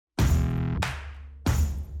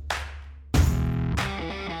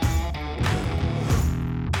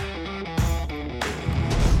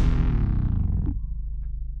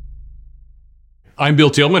I'm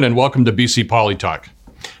Bill Tillman, and welcome to BC Poly Talk.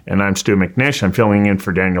 And I'm Stu McNish. I'm filling in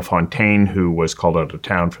for Daniel Fontaine, who was called out of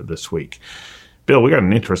town for this week. Bill, we got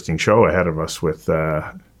an interesting show ahead of us with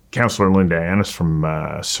Councillor Linda Annis from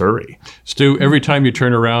Surrey. Stu, every time you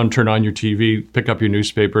turn around, turn on your TV, pick up your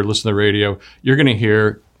newspaper, listen to the radio, you're going to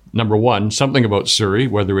hear, number one, something about Surrey,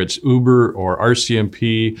 whether it's Uber or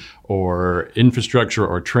RCMP or infrastructure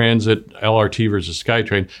or transit, LRT versus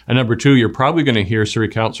SkyTrain. And number two, you're probably going to hear Surrey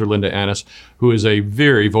Councillor Linda Annis, who is a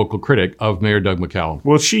very vocal critic of Mayor Doug McCallum.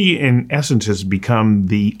 Well, she, in essence, has become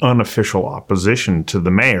the unofficial opposition to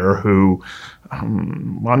the mayor, who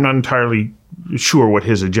I'm not entirely sure what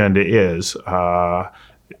his agenda is,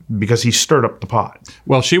 because he stirred up the pot.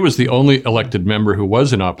 Well, she was the only elected member who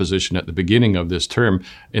was in opposition at the beginning of this term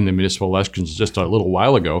in the municipal elections just a little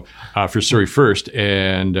while ago for Surrey First.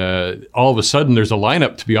 And all of a sudden, there's a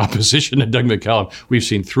lineup to be opposition to Doug McCallum. We've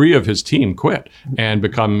seen 3 of his team quit and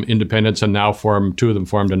become independents, and now 2 of them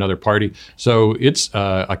formed another party. So it's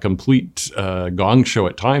a complete gong show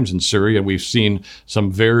at times in Surrey. And we've seen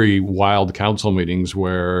some very wild council meetings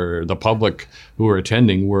where the public who were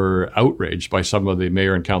attending were outraged by some of the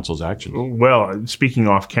mayor and council's actions. Well, speaking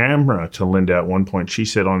off camera to Linda at one point, she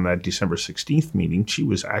said on that December 16th meeting, she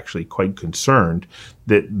was actually quite concerned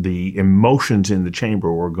that the emotions in the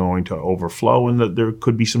chamber were going to overflow and that there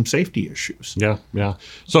could be some safety issues. Yeah.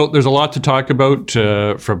 So there's a lot to talk about,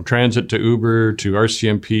 from transit to Uber to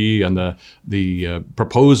RCMP and the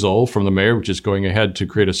proposal from the mayor, which is going ahead to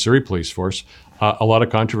create a Surrey police force. A lot of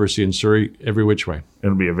controversy in Surrey every which way.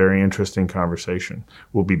 It'll be a very interesting conversation.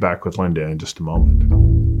 We'll be back with Linda in just a moment.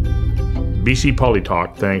 BC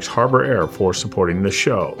Polytalk thanks Harbour Air for supporting the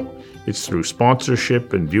show. It's through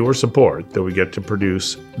sponsorship and viewer support that we get to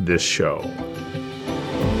produce this show.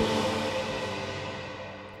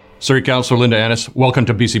 Surrey Councillor Linda Annis, welcome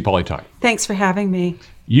to BC Polytalk. Thanks for having me.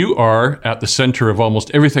 You are at the center of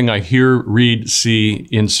almost everything I hear, read, see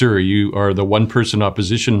in Surrey. You are the one-person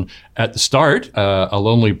opposition at the start, a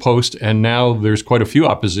lonely post, and now there's quite a few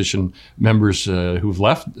opposition members who've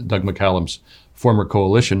left Doug McCallum's former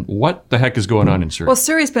coalition. What the heck is going on in Surrey? Well,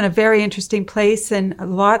 Surrey's been a very interesting place and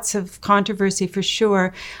lots of controversy for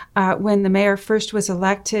sure. When the mayor first was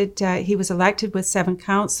elected, he was elected with 7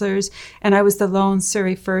 councillors, and I was the lone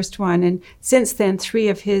Surrey First one. And since then, 3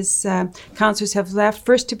 of his councillors have left,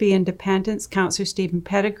 first to be independents, Councillor Stephen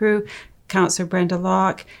Pettigrew, Councillor Brenda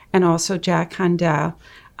Locke, and also Jack Hundal.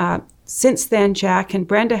 Since then, Jack and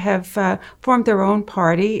Brenda have formed their own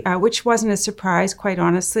party, which wasn't a surprise, quite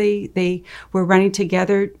honestly. They were running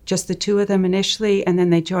together, just the 2 of them initially, and then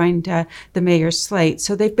they joined the mayor's slate.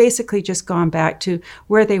 So they've basically just gone back to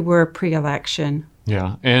where they were pre-election.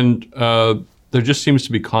 Yeah, and there just seems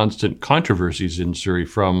to be constant controversies in Surrey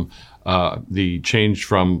from the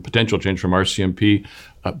potential change from RCMP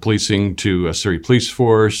policing to a Surrey police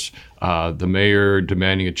force, the mayor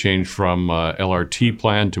demanding a change from LRT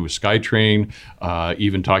plan to a SkyTrain,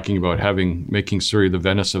 even talking about making Surrey the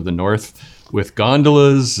Venice of the North with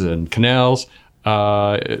gondolas and canals.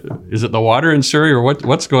 Is it the water in Surrey, or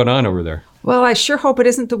what's going on over there? Well, I sure hope it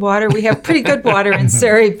isn't the water. We have pretty good water in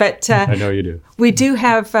Surrey, but I know you do. We do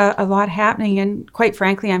have a lot happening, and quite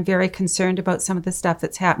frankly, I'm very concerned about some of the stuff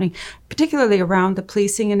that's happening, particularly around the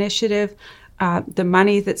policing initiative. The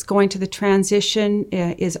money that's going to the transition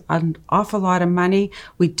is an awful lot of money.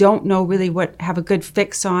 We don't know really have a good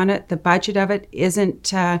fix on it. The budget of it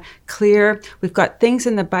isn't clear. We've got things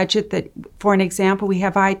in the budget that, for an example, we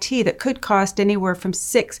have IT that could cost anywhere from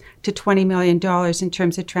 $6 to $20 million in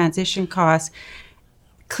terms of transition costs.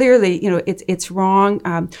 Clearly, it's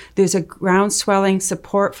wrong. There's a ground-swelling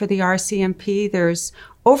support for the RCMP. There's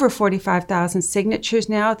over 45,000 signatures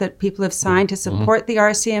now that people have signed to support the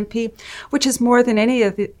RCMP, which is more than any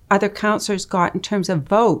of the other councillors got in terms of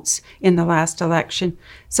votes in the last election.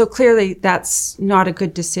 So clearly, that's not a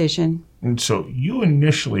good decision. And so you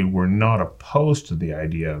initially were not opposed to the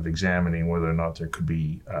idea of examining whether or not there could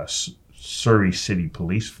be a Surrey City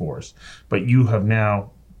Police Force, but you have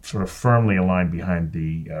now sort of firmly aligned behind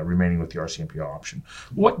the remaining with the RCMP option.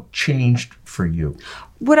 What changed for you?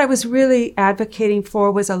 What I was really advocating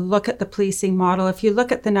for was a look at the policing model. If you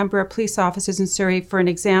look at the number of police officers in Surrey, for an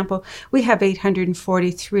example, we have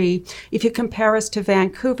 843. If you compare us to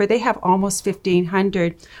Vancouver, they have almost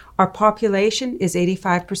 1,500. Our population is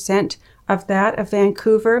 85% of that of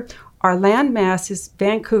Vancouver. Our land mass is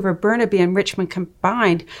Vancouver, Burnaby, and Richmond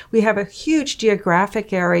combined. We have a huge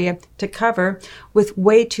geographic area to cover with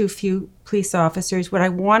way too few police officers. What I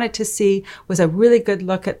wanted to see was a really good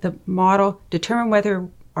look at the model, determine whether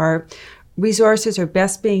our resources are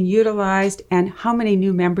best being utilized, and how many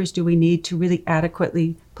new members do we need to really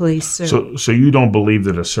adequately police Surrey. So you don't believe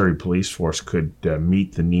that a Surrey police force could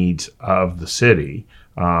meet the needs of the city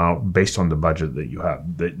based on the budget that you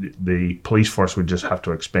have? The police force would just have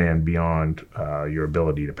to expand beyond your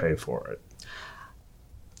ability to pay for it.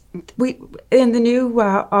 In the new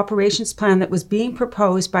operations plan that was being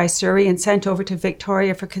proposed by Surrey and sent over to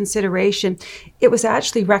Victoria for consideration, it was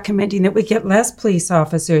actually recommending that we get less police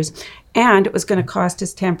officers, and it was going to cost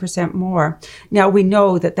us 10% more. Now, we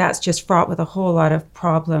know that that's just fraught with a whole lot of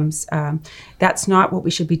problems. That's not what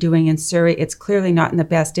we should be doing in Surrey. It's clearly not in the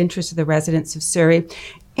best interest of the residents of Surrey.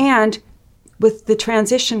 And with the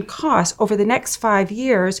transition costs over the next 5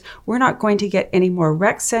 years, we're not going to get any more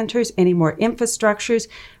rec centers, any more infrastructures.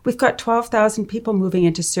 We've got 12,000 people moving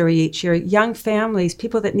into Surrey each year, young families,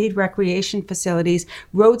 people that need recreation facilities,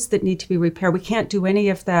 roads that need to be repaired. We can't do any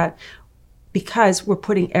of that because we're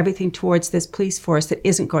putting everything towards this police force that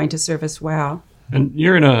isn't going to serve us well. And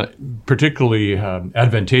you're in a particularly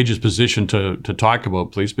advantageous position to talk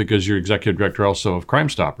about police because you're executive director also of Crime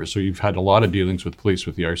Stoppers. So you've had a lot of dealings with police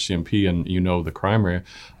with the RCMP and you know the crime area.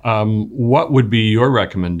 What would be your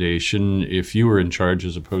recommendation if you were in charge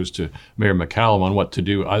as opposed to Mayor McCallum on what to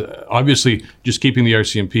do? Obviously, just keeping the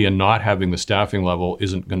RCMP and not having the staffing level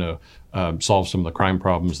isn't going to solve some of the crime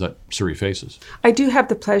problems that Surrey faces. I do have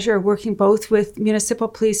the pleasure of working both with municipal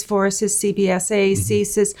police forces, CBSA,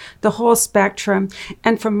 CSIS, the whole spectrum.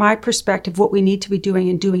 And from my perspective, what we need to be doing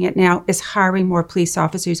and doing it now is hiring more police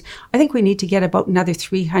officers. I think we need to get about another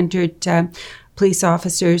 300 police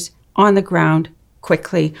officers on the ground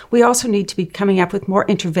quickly. We also need to be coming up with more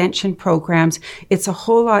intervention programs. It's a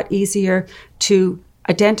whole lot easier to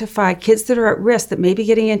identify kids that are at risk, that may be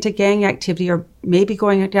getting into gang activity or maybe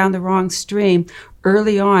going down the wrong stream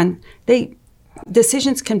early on.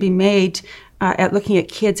 Decisions can be made at looking at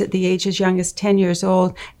kids at the age as young as 10 years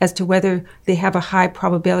old as to whether they have a high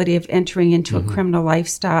probability of entering into a criminal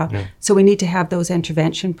lifestyle. Yeah. So we need to have those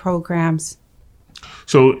intervention programs.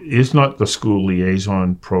 So is not the school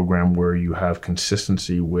liaison program where you have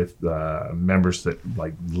consistency with members that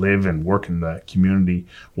live and work in the community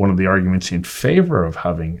one of the arguments in favor of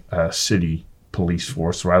having a city police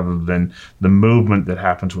force rather than the movement that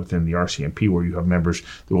happens within the RCMP where you have members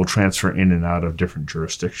that will transfer in and out of different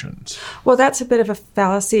jurisdictions? Well, that's a bit of a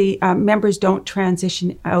fallacy. Members don't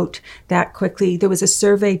transition out that quickly. There was a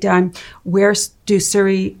survey done, where do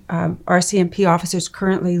Surrey RCMP officers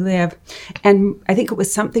currently live? And I think it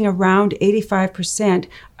was something around 85%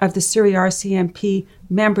 of the Surrey RCMP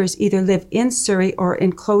members either live in Surrey or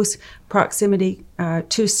in close proximity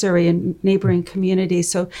to Surrey and neighboring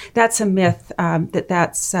communities. So that's a myth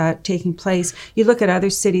that's taking place. You look at other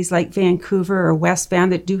cities like Vancouver or West Van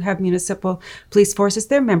that do have municipal police forces,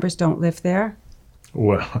 their members don't live there.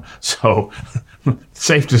 Well, so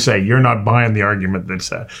safe to say you're not buying the argument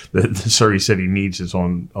that the Surrey City needs its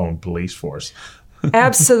own police force.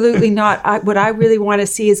 Absolutely not. What I really want to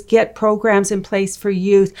see is get programs in place for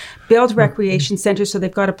youth, build recreation centers so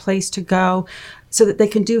they've got a place to go, so that they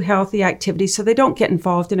can do healthy activities, so they don't get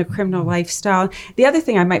involved in a criminal lifestyle. The other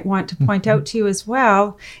thing I might want to point out to you as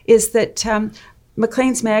well is that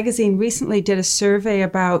Maclean's Magazine recently did a survey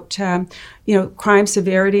about crime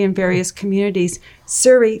severity in various communities.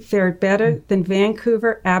 Surrey fared better than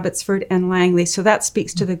Vancouver, Abbotsford, and Langley. So that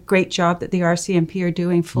speaks to the great job that the RCMP are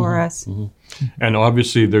doing for us. Mm-hmm. And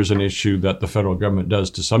obviously there's an issue that the federal government does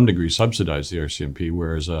to some degree subsidize the RCMP,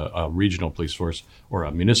 whereas a regional police force or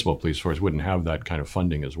a municipal police force wouldn't have that kind of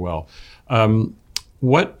funding as well. How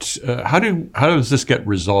does this get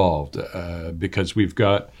resolved? Because we've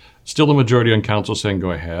got still a majority on council saying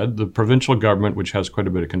go ahead. The provincial government, which has quite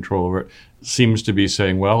a bit of control over it, seems to be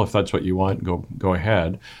saying, well, if that's what you want, go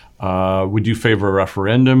ahead. Would you favor a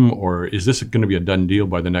referendum, or is this going to be a done deal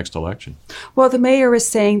by the next election? Well, the mayor is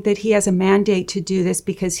saying that he has a mandate to do this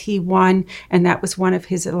because he won, and that was one of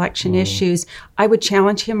his election issues. I would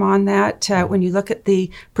challenge him on that. When you look at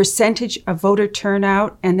the percentage of voter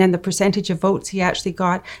turnout and then the percentage of votes he actually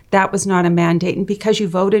got, that was not a mandate. And because you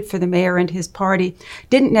voted for the mayor and his party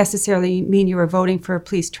didn't necessarily mean you were voting for a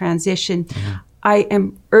police transition. Mm-hmm. I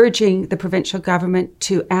am urging the provincial government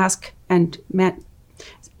to ask and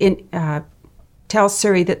tell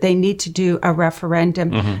Surrey that they need to do a referendum.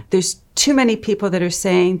 Mm-hmm. There's too many people that are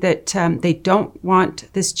saying that they don't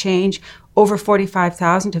want this change. Over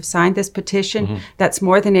 45,000 have signed this petition. Mm-hmm. That's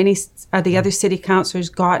more than any of the other city councillors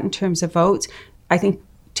got in terms of votes. I think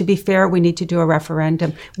to be fair, we need to do a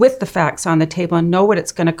referendum with the facts on the table and know what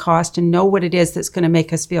it's going to cost and know what it is that's going to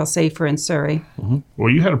make us feel safer in Surrey. Mm-hmm. Well,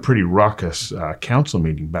 you had a pretty raucous council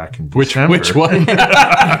meeting back in December. Which one?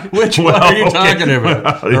 Which one are you talking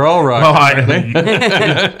about? They're all raucous.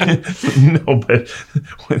 No, but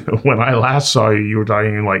when I last saw you, you were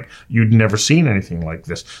talking like you'd never seen anything like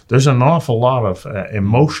this. There's an awful lot of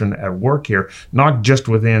emotion at work here, not just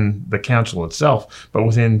within the council itself, but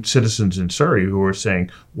within citizens in Surrey who are saying,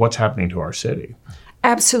 what's happening to our city?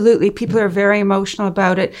 Absolutely. People are very emotional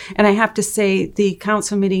about it. And I have to say the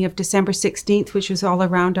council meeting of December 16th, which was all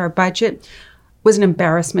around our budget, was an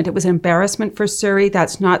embarrassment. It was an embarrassment for Surrey.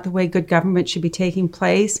 That's not the way good government should be taking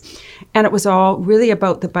place. And it was all really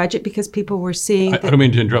about the budget because people were seeing... I don't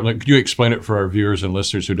mean to interrupt. Could you explain it for our viewers and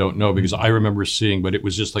listeners who don't know? Because I remember seeing, but it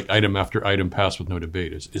was just like item after item passed with no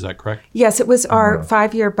debate. Is that correct? Yes, it was our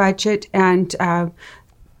 5-year budget, and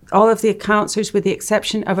all of the councillors, with the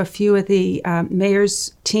exception of a few of the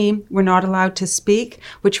mayor's team, were not allowed to speak,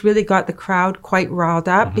 which really got the crowd quite riled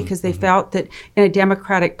up because they felt that in a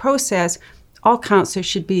democratic process, all councillors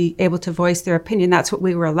should be able to voice their opinion. That's what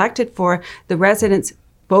we were elected for. The residents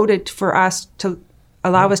voted for us to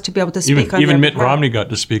allow us to be able to speak on even their Mitt Romney got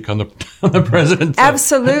to speak on the president's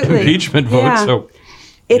absolutely impeachment vote. Yeah. So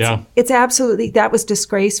it's absolutely, that was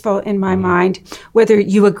disgraceful in my mind. Whether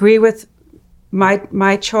you agree with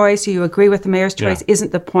my choice or you agree with the mayor's choice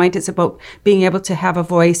isn't the point. It's about being able to have a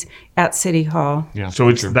voice at City Hall. Yeah, so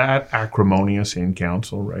it's that acrimonious in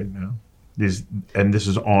council right now? And this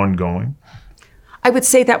is ongoing? I would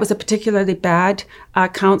say that was a particularly bad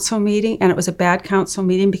council meeting, and it was a bad council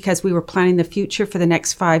meeting because we were planning the future for the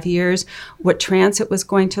next 5 years, what transit was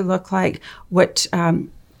going to look like, what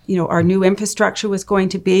our new infrastructure was going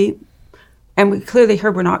to be, and we clearly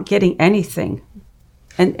heard we're not getting anything.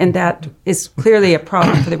 And that is clearly a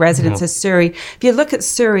problem for the residents of Surrey. If you look at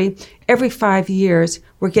Surrey, every 5 years,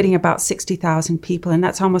 we're getting about 60,000 people, and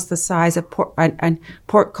that's almost the size of Port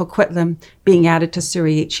Coquitlam being added to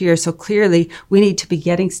Surrey each year. So clearly, we need to be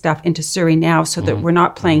getting stuff into Surrey now so that we're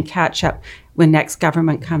not playing catch-up when next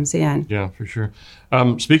government comes in. Yeah, for sure.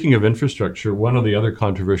 Speaking of infrastructure, one of the other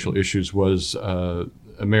controversial issues was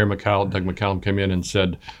Mayor Doug McCallum came in and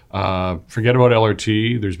said, forget about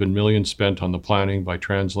LRT. There's been millions spent on the planning by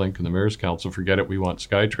TransLink and the Mayor's Council. Forget it. We want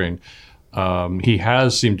SkyTrain. He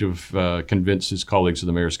has seemed to have convinced his colleagues of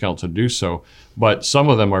the Mayor's Council to do so, but some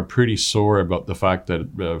of them are pretty sore about the fact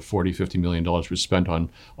that $40-50 million was spent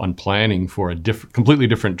on planning for a completely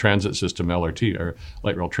different transit system, LRT, or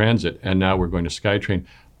light rail transit, and now we're going to SkyTrain.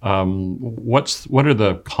 What are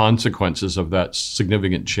the consequences of that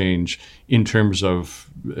significant change in terms of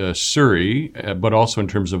Surrey, but also in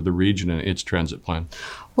terms of the region and its transit plan?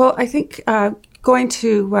 Well, I think going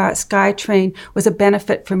to SkyTrain was a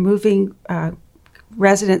benefit for moving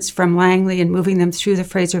residents from Langley and moving them through the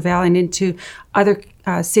Fraser Valley and into other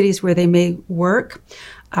cities where they may work.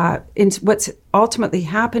 What's ultimately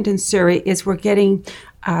happened in Surrey is we're getting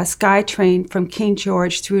SkyTrain from King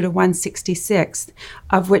George through to 166th,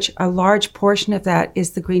 of which a large portion of that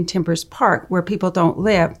is the Green Timbers Park, where people don't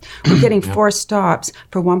live. We're getting 4 stops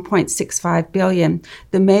for $1.65 billion.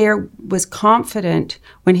 The mayor was confident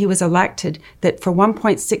when he was elected that for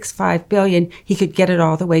 $1.65 billion, he could get it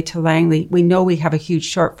all the way to Langley. We know we have a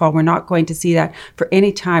huge shortfall. We're not going to see that for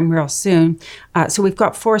any time real soon. So we've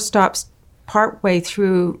got 4 stops partway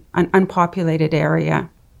through an unpopulated area.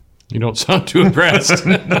 You don't sound too impressed.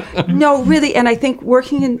 No, really, and I think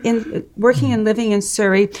working and living in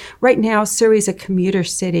Surrey, right now Surrey is a commuter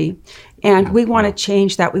city, and we want to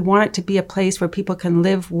change that. We want it to be a place where people can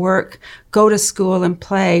live, work, go to school, and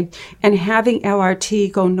play. And having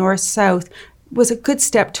LRT go north-south was a good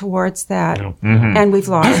step towards that, and we've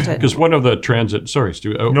lost it. Because one of the transit, sorry,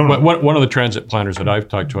 Stu, one of the transit planners that I've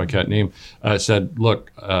talked to, I can't name, said,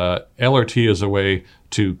 look, LRT is a way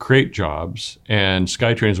to create jobs, and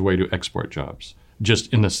SkyTrain is a way to export jobs.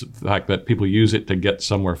 Just in the fact that people use it to get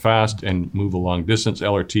somewhere fast and move a long distance.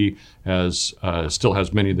 LRT still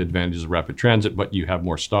has many of the advantages of rapid transit, but you have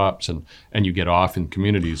more stops and you get off in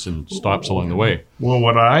communities and stops along the way. Well,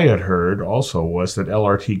 what I had heard also was that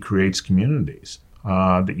LRT creates communities.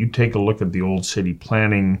 That you take a look at the old city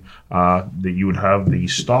planning, that you would have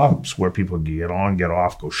these stops where people could get on, get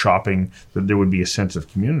off, go shopping, that there would be a sense of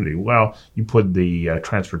community. Well, you put the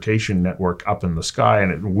transportation network up in the sky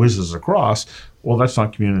and it whizzes across. Well, that's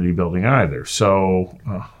not community building either. So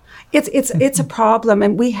it's a problem,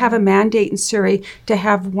 and we have a mandate in Surrey to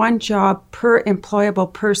have 1 job per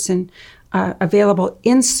employable person available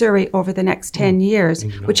in Surrey over the next 10 years,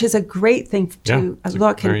 which is a great thing to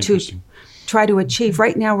look and to try to achieve.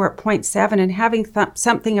 Right now we're at 0.7, and having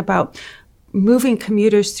something about moving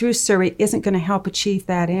commuters through Surrey isn't going to help achieve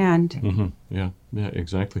that end. Mm-hmm. Yeah,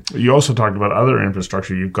 exactly. You also talked about other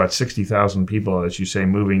infrastructure. You've got 60,000 people, as you say,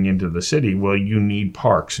 moving into the city. Well, you need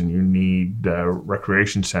parks and you need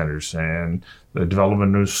recreation centers and the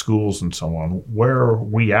development of schools and so on. Where are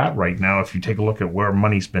we at right now if you take a look at where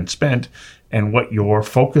money's been spent and what you're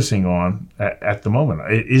focusing on at the moment?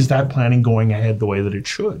 Is that planning going ahead the way that it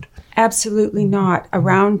should? Absolutely not.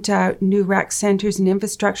 Around new rec centers and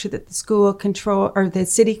infrastructure that the school control or the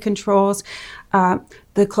city controls,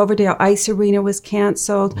 the Cloverdale Ice Arena was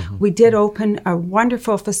canceled. Mm-hmm. We did open a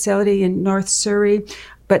wonderful facility in North Surrey,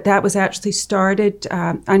 but that was actually started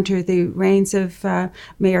under the reigns of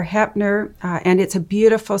Mayor Hepner, and it's a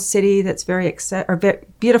beautiful city that's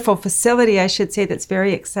beautiful facility, I should say, that's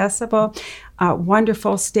very accessible,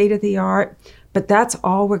 wonderful, state-of-the-art. But that's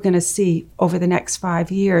all we're going to see over the next 5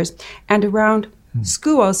 years. And around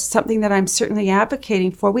schools, something that I'm certainly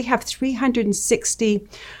advocating for, we have 360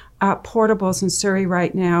 portables in Surrey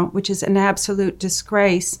right now, which is an absolute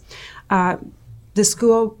disgrace. The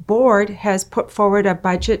school board has put forward a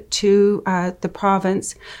budget to the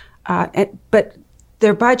province, but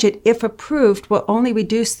their budget, if approved, will only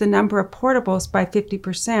reduce the number of portables by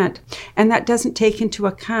 50%. And that doesn't take into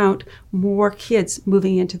account more kids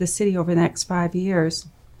moving into the city over the next 5 years.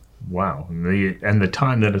 Wow. And the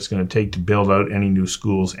time that it's going to take to build out any new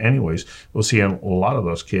schools anyways, we'll see a lot of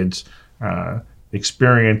those kids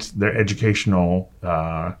experience their educational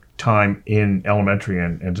time in elementary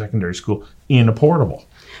and secondary school in a portable.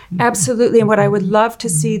 Absolutely. And what I would love to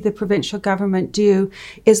see the provincial government do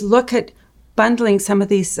is look at bundling some of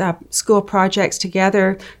these school projects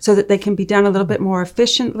together so that they can be done a little bit more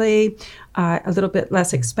efficiently, a little bit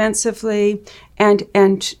less expensively,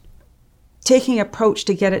 and taking an approach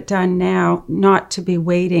to get it done now, not to be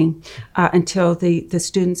waiting until the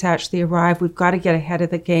students actually arrive. We've got to get ahead of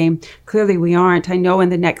the game. Clearly we aren't. I know in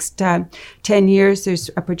the next 10 years there's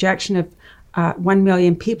a projection of 1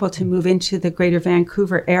 million people to move into the Greater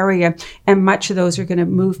Vancouver area, and much of those are going to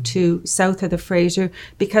move to south of the Fraser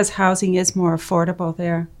because housing is more affordable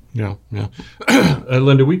there. Yeah.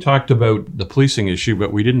 Linda, we talked about the policing issue,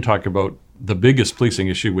 but we didn't talk about the biggest policing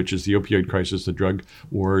issue, which is the opioid crisis, the drug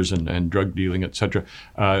wars and drug dealing, et cetera.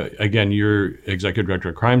 Again, you're Executive Director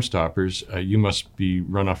of Crime Stoppers. You must be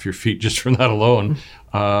run off your feet just from that alone.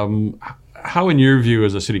 How, in your view,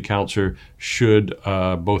 as a city councillor, should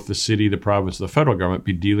both the city, the province, the federal government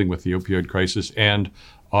be dealing with the opioid crisis and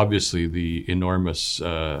obviously the enormous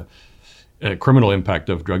criminal impact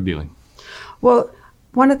of drug dealing? Well,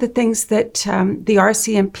 one of the things that the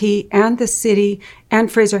RCMP and the city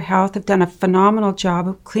and Fraser Health have done a phenomenal job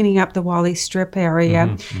of cleaning up the Wally Strip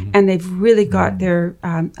area, and they've really got their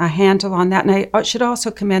a handle on that. And I should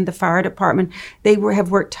also commend the fire department. They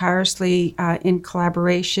have worked tirelessly in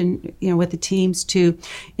collaboration, with the teams to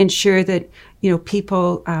ensure that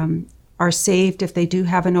people are saved if they do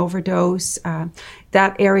have an overdose.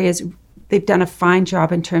 That area is. They've done a fine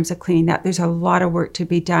job in terms of cleaning that. There's a lot of work to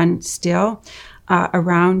be done still.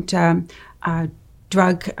 Around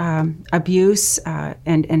drug abuse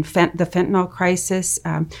and the fentanyl crisis.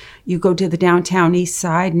 You go to the downtown east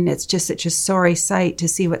side and it's just such a sorry sight to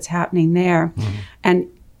see what's happening there. And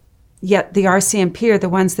yet the RCMP are the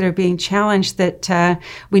ones that are being challenged that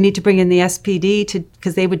we need to bring in the SPD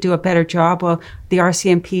because they would do a better job. Well, the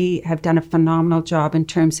RCMP have done a phenomenal job in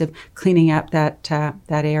terms of cleaning up that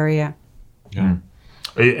area. Yeah.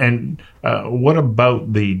 And what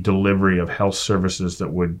about the delivery of health services that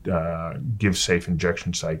would give safe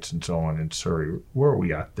injection sites and so on in Surrey? Where are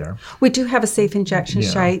we at there? We do have a safe injection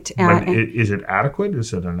site. But is it adequate?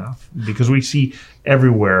 Is it enough? Because we see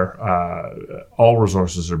everywhere all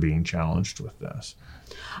resources are being challenged with this.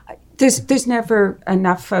 There's never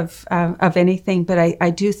enough of anything, but I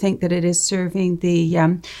do think that it is serving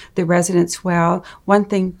the residents well. One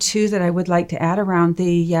thing too that I would like to add around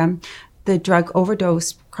the drug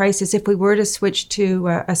overdose crisis, if we were to switch to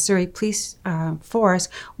a Surrey police force,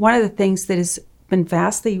 one of the things that has been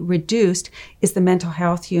vastly reduced is the mental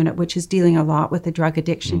health unit, which is dealing a lot with the drug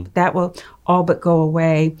addiction. That will all but go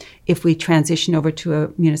away if we transition over to a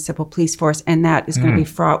municipal police force, and that is going to be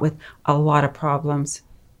fraught with a lot of problems.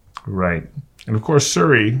 Right. And of course,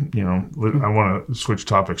 Surrey, I want to switch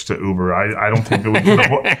topics to Uber. I don't think that we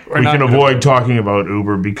can avoid talking about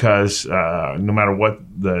Uber because no matter what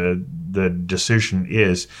the decision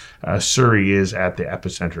is, Surrey is at the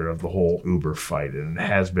epicenter of the whole Uber fight and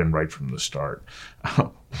has been right from the start.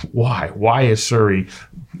 Why? Why is Surrey,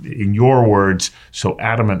 in your words, so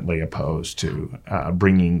adamantly opposed to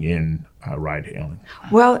bringing in ride hailing?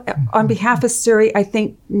 Well, on behalf of Surrey, I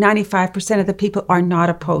think 95% of the people are not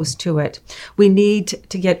opposed to it. We need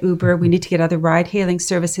to get Uber. We need to get other ride-hailing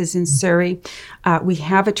services in Surrey. We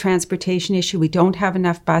have a transportation issue. We don't have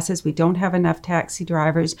enough buses. We don't have enough taxi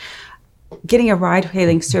drivers. Getting a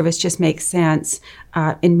ride-hailing service just makes sense.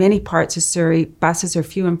 In many parts of Surrey, buses are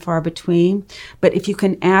few and far between. But if you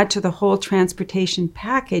can add to the whole transportation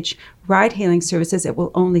package ride-hailing services, it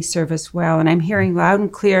will only serve us well. And I'm hearing loud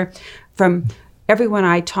and clear from everyone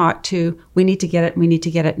I talk to, we need to get it, and we need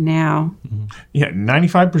to get it now. Yeah,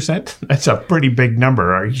 95%? That's a pretty big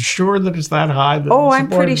number. Are you sure that it's that high? I'm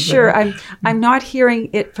pretty sure. I'm not hearing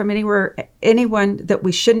it from anyone that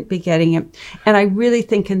we shouldn't be getting it. And I really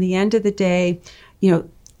think in the end of the day,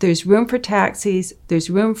 there's room for taxis, there's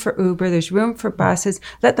room for Uber, there's room for buses.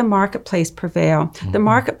 Let the marketplace prevail. Mm-hmm. The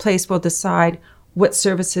marketplace will decide what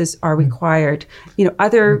services are required.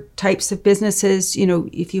 Other types of businesses,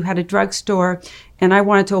 if you had a drugstore and I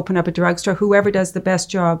wanted to open up a drugstore, whoever does the best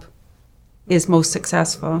job is most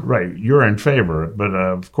successful. Right. You're in favor, but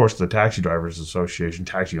of course the Taxi Drivers Association,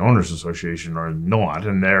 Taxi Owners Association are not,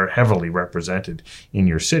 and they're heavily represented in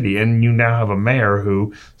your city. And you now have a mayor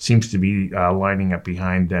who seems to be lining up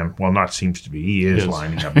behind them. Well, not seems to be. He is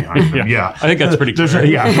lining up behind them. Yeah. I think that's pretty clear.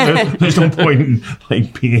 There's no point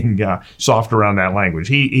in being soft around that language.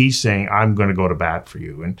 He's saying, I'm going to go to bat for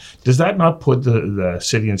you. And does that not put the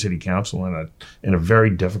city and city council in a very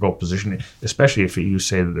difficult position, especially if you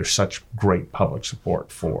say that there's such great public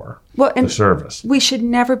support for the service? We should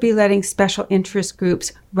never be letting special interest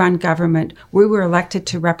groups run government. We were elected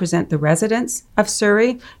to represent the residents of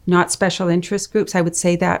Surrey, not special interest groups. I would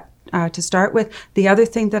say that to start with. The other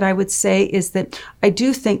thing that I would say is that I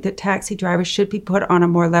do think that taxi drivers should be put on a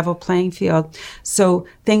more level playing field. So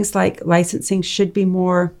things like licensing should be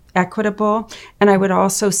more equitable. And I would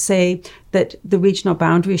also say that the regional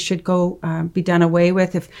boundaries should be done away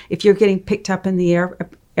with. If you're getting picked up in the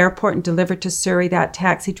airport and delivered to Surrey, that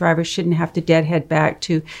taxi driver shouldn't have to deadhead back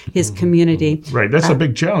to his community. Right, that's a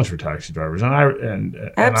big challenge for taxi drivers, and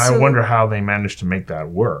I wonder how they manage to make that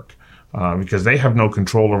work. Because they have no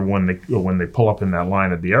control over when they pull up in that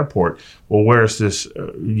line at the airport. Well, where's this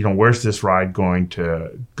ride going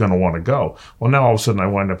to want to go? Well, now all of a sudden I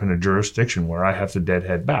wind up in a jurisdiction where I have to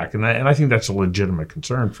deadhead back, and I think that's a legitimate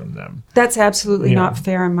concern from them. That's absolutely not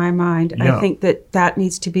fair in my mind. Yeah. I think that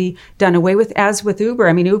needs to be done away with. As with Uber,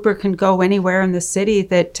 I mean, Uber can go anywhere in the city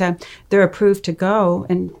that they're approved to go,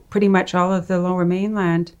 and pretty much all of the Lower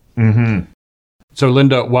Mainland. Mm-hmm. So,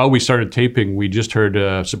 Linda, while we started taping, we just heard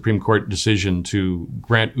a Supreme Court decision to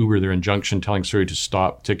grant Uber their injunction telling Surrey to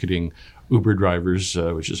stop ticketing Uber drivers,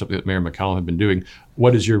 which is something that Mayor McCallum had been doing.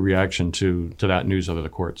 What is your reaction to that news out of the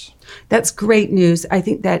courts? That's great news. I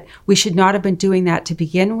think that we should not have been doing that to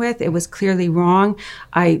begin with. It was clearly wrong.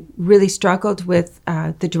 I really struggled with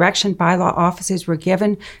the direction bylaw officers were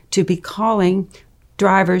given to be calling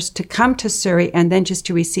drivers to come to Surrey and then just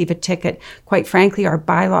to receive a ticket. Quite frankly, our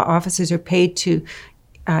bylaw officers are paid to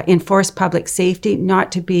enforce public safety,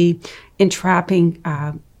 not to be entrapping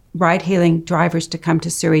ride-hailing drivers to come to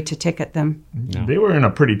Surrey to ticket them. No. They were in a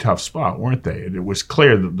pretty tough spot, weren't they? It was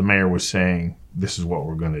clear that the mayor was saying, this is what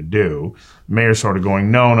we're going to do. The mayor's sort of going,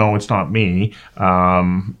 no, it's not me.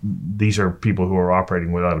 These are people who are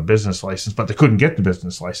operating without a business license, but they couldn't get the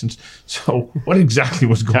business license. So what exactly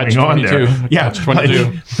was going on there? Yeah,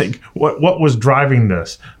 what was driving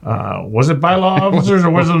this? Was it bylaw officers or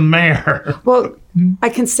was it the mayor? Well, I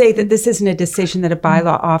can say that this isn't a decision that a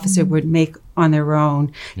bylaw officer would make on their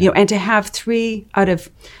own. And to have 3 out of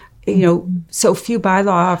so few bylaw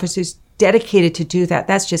officers dedicated to do that,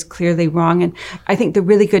 that's just clearly wrong. And I think the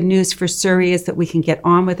really good news for Surrey is that we can get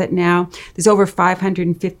on with it now. There's over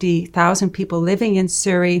 550,000 people living in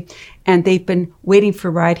Surrey, and they've been waiting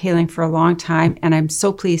for ride-hailing for a long time, and I'm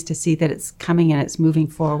so pleased to see that it's coming and it's moving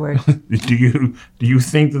forward. Do you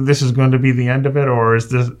think that this is going to be the end of it, or is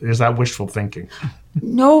that wishful thinking?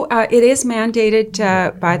 No, it is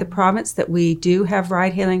mandated by the province that we do have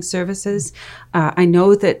ride-hailing services. I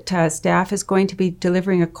know that staff is going to be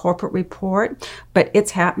delivering a corporate report, but it's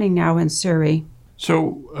happening now in Surrey.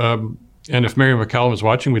 So, and if Mary McCallum is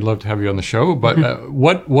watching, we'd love to have you on the show. But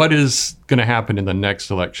what is going to happen in the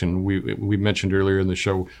next election? We mentioned earlier in the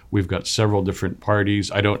show, we've got several different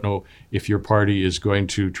parties. I don't know if your party is going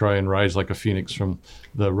to try and rise like a phoenix from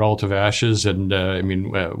the relative ashes. And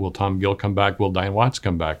will Tom Gill come back? Will Diane Watts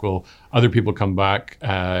come back? Will other people come back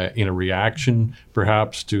in a reaction,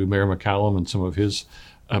 perhaps, to Mayor McCallum and some of his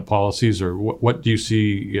policies, or what do you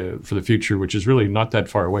see for the future, which is really not that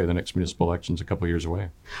far away? The next municipal election's a couple of years away.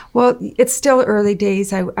 Well, it's still early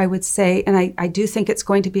days, I would say, and I do think it's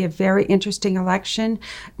going to be a very interesting election.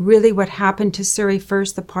 Really, what happened to Surrey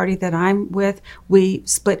First, the party that I'm with, we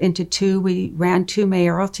split into two. We ran two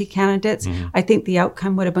mayoralty candidates. I think the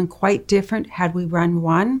outcome would have been quite different had we run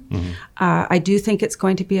one. I do think it's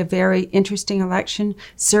going to be a very interesting election.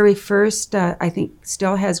 Surrey First, I think,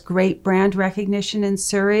 still has great brand recognition in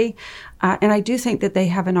Surrey, and I do think that they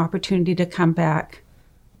have an opportunity to come back.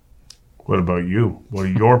 What about you? What are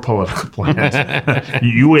your political plans?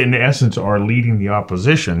 You, in essence, are leading the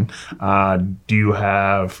opposition. Do you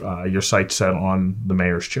have your sights set on the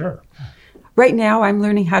mayor's chair? Right now, I'm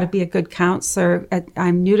learning how to be a good counselor.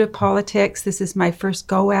 I'm new to politics. This is my first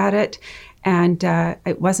go at it. And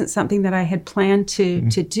it wasn't something that I had planned to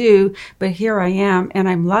do, but here I am, and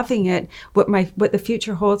I'm loving it. What the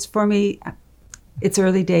future holds for me, it's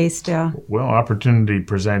early days still. Well, opportunity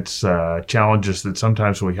presents challenges that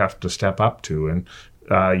sometimes we have to step up to, and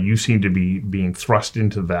you seem to be being thrust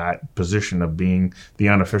into that position of being the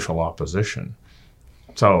unofficial opposition.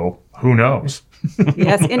 So who knows?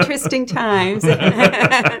 Yes, interesting times.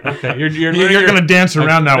 Okay, you're going to dance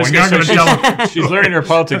around that one. You're not going to tell. She's learning her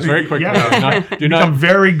politics very quickly. Yeah. I'm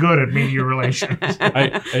very good at media relations.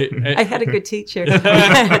 I had a good teacher.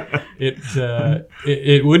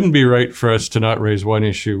 It wouldn't be right for us to not raise one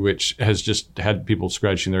issue which has just had people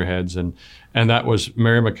scratching their heads, and that was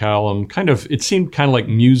Mary McCallum it seemed kind of like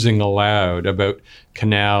musing aloud about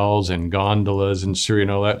canals and gondolas and Surrey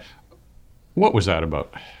and all that. What was that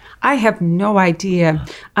about? I have no idea.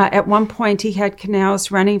 At one point, he had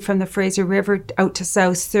canals running from the Fraser River out to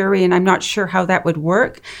South Surrey, and I'm not sure how that would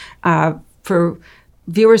work. For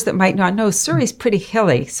viewers that might not know, Surrey's pretty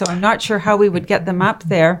hilly, so I'm not sure how we would get them up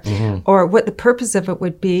there or what the purpose of it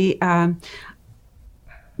would be.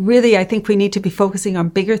 Really, I think we need to be focusing on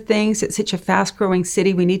bigger things. It's such a fast-growing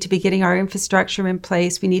city. We need to be getting our infrastructure in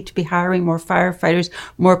place. We need to be hiring more firefighters,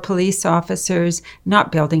 more police officers,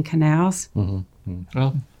 not building canals. Well,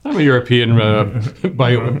 I'm a European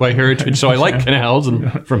by heritage, so I like canals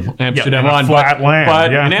and from Amsterdam on. Flat land.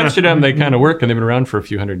 But in Amsterdam, they kind of work, and they've been around for a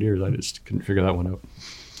few hundred years. I just couldn't figure that one out.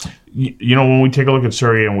 You know, when we take a look at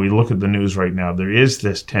Surrey and we look at the news right now, there is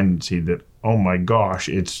this tendency that, oh my gosh,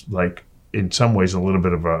 it's like in some ways a little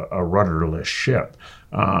bit of a rudderless ship.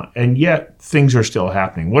 And yet things are still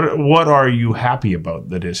happening. What are you happy about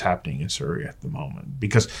that is happening in Surrey at the moment?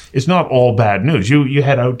 Because it's not all bad news. You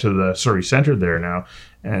head out to the Surrey Centre there now,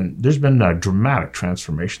 and there's been a dramatic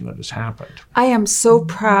transformation that has happened. I am so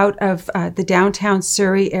proud of the downtown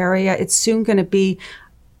Surrey area. It's soon going to be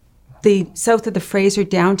the south of the Fraser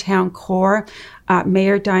downtown core.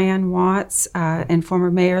 Mayor Diane Watts and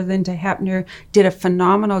former Mayor Linda Hepner did a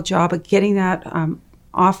phenomenal job of getting that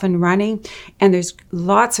off and running, and there's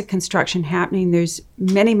lots of construction happening. There's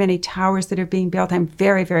many, many towers that are being built. I'm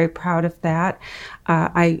very, very proud of that.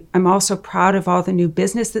 I'm also proud of all the new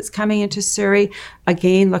business that's coming into Surrey.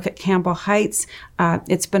 Again, look at Campbell Heights.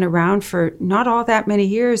 It's been around for not all that many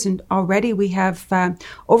years, and already we have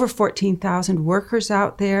over 14,000 workers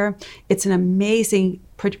out there. It's an amazing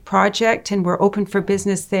project, and we're open for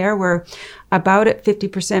business there. We're about at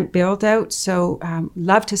 50% build out, so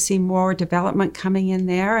love to see more development coming in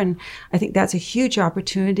there, and I think that's a huge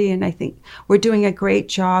opportunity, and I think we're doing a great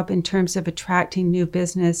job in terms of attracting new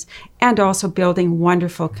business and also building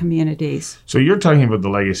wonderful communities. So you're talking about the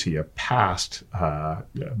legacy of past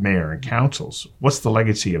mayor and councils. What's the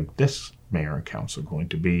legacy of this mayor and council going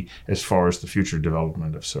to be as far as the future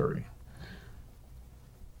development of Surrey?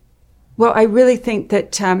 Well, I really think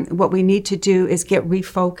that what we need to do is get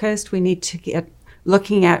refocused. We need to get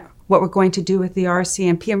looking at what we're going to do with the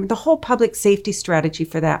RCMP and the whole public safety strategy,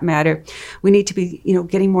 for that matter. We need to be,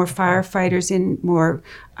 getting more firefighters in, more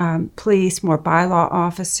police, more bylaw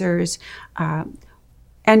officers,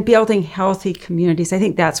 and building healthy communities. I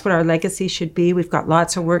think that's what our legacy should be. We've got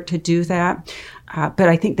lots of work to do that. But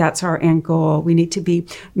I think that's our end goal. We need to be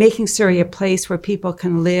making Surrey a place where people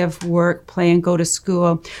can live, work, play, and go to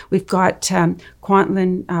school. We've got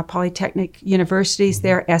Kwantlen Polytechnic Universities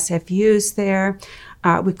there, SFUs there.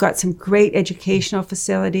 We've got some great educational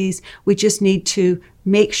facilities. We just need to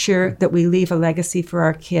make sure that we leave a legacy for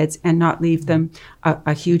our kids and not leave them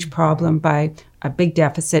a huge problem by a big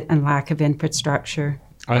deficit and lack of infrastructure.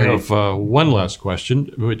 I have one last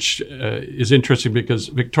question, which is interesting because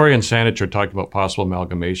Victoria and Saanich are talking about possible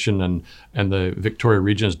amalgamation, and the Victoria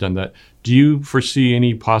region has done that. Do you foresee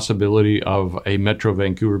any possibility of a Metro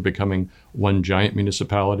Vancouver becoming one giant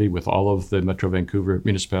municipality with all of the Metro Vancouver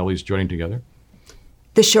municipalities joining together?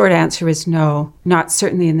 The short answer is no, not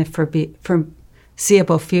certainly in the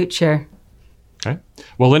seeable future. Okay.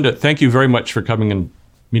 Well, Linda, thank you very much for coming and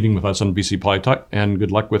meeting with us on BC Polytalk, and good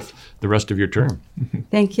luck with the rest of your term.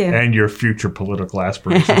 Thank you. And your future political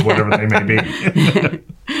aspirations, whatever they may be.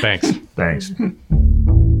 Thanks. Thanks.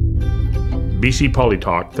 BC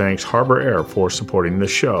Polytalk thanks Harbour Air for supporting the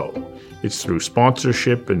show. It's through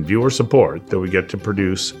sponsorship and viewer support that we get to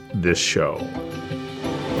produce this show.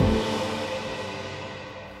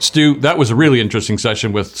 Stu, that was a really interesting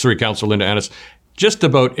session with Surrey Councillor Linda Annis. Just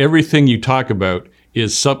about everything you talk about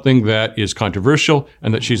is something that is controversial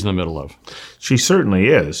and that she's in the middle of. She certainly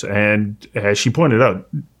is. And as she pointed out,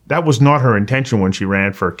 that was not her intention when she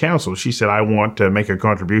ran for council. She said, I want to make a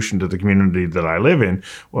contribution to the community that I live in.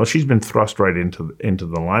 Well, she's been thrust right into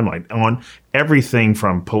the limelight on everything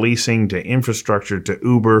from policing to infrastructure to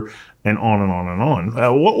Uber and on and on and on.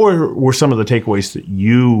 What were some of the takeaways that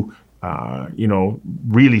you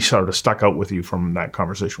really sort of stuck out with you from that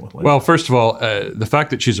conversation with Linda? Well, first of all, the fact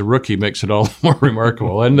that she's a rookie makes it all more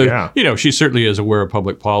remarkable. And, she certainly is aware of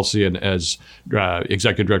public policy. And as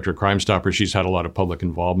executive director of Crime Stoppers, she's had a lot of public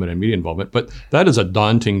involvement and media involvement. But that is a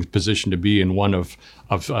daunting position to be in, one of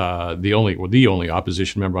the only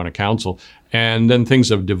opposition member on a council. And then things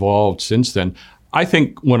have devolved since then. I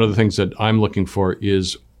think one of the things that I'm looking for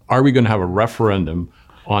is, are we going to have a referendum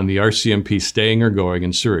on the RCMP staying or going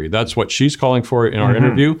in Surrey? That's what she's calling for in our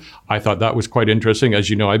interview. I thought that was quite interesting.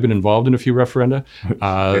 As you know, I've been involved in a few referenda.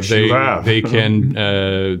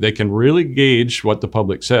 They can really gauge what the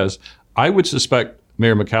public says. I would suspect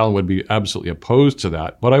Mayor McCallum would be absolutely opposed to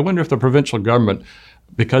that. But I wonder if the provincial government,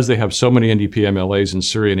 because they have so many NDP MLAs in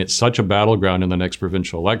Surrey and it's such a battleground in the next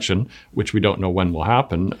provincial election, which we don't know when will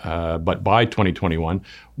happen, but by 2021,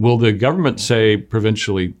 will the government say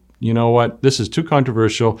provincially, you know what, this is too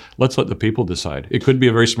controversial, let's let the people decide? It could be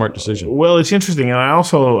a very smart decision. Well, it's interesting. And I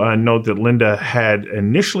also note that Linda had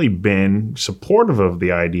initially been supportive of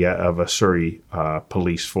the idea of a Surrey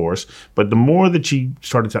police force. But the more that she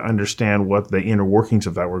started to understand what the inner workings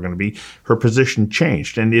of that were going to be, her position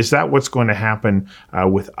changed. And is that what's going to happen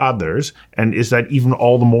with others? And is that even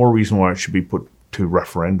all the more reason why it should be put to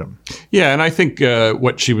referendum? Yeah, and I think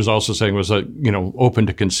what she was also saying was, open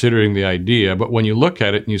to considering the idea. But when you look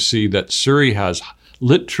at it and you see that Surrey has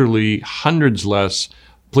literally hundreds less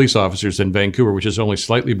police officers than Vancouver, which is only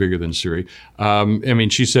slightly bigger than Surrey.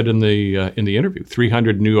 She said in the interview,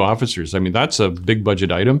 300 new officers. I mean, that's a big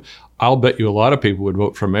budget item. I'll bet you a lot of people would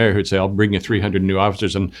vote for mayor who'd say, I'll bring you 300 new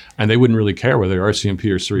officers, and they wouldn't really care whether RCMP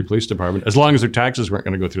or Surrey Police Department, as long as their taxes weren't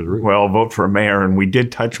going to go through the roof. Well, vote for a mayor, and we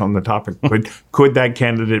did touch on the topic. Could that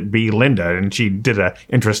candidate be Linda? And she did an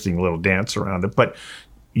interesting little dance around it. But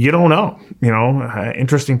you don't know.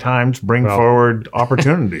 Interesting times bring forward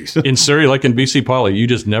opportunities. In Surrey, like in BC Poly, you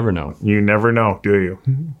just never know. You never know, do you?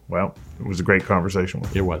 Well, it was a great conversation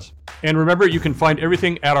with you. It was. And remember, you can find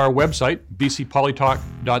everything at our website,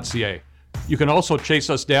 bcpolytalk.ca. You can also chase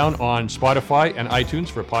us down on Spotify and iTunes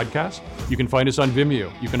for podcasts. You can find us on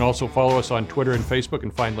Vimeo. You can also follow us on Twitter and Facebook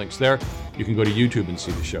and find links there. You can go to YouTube and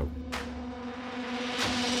see the show.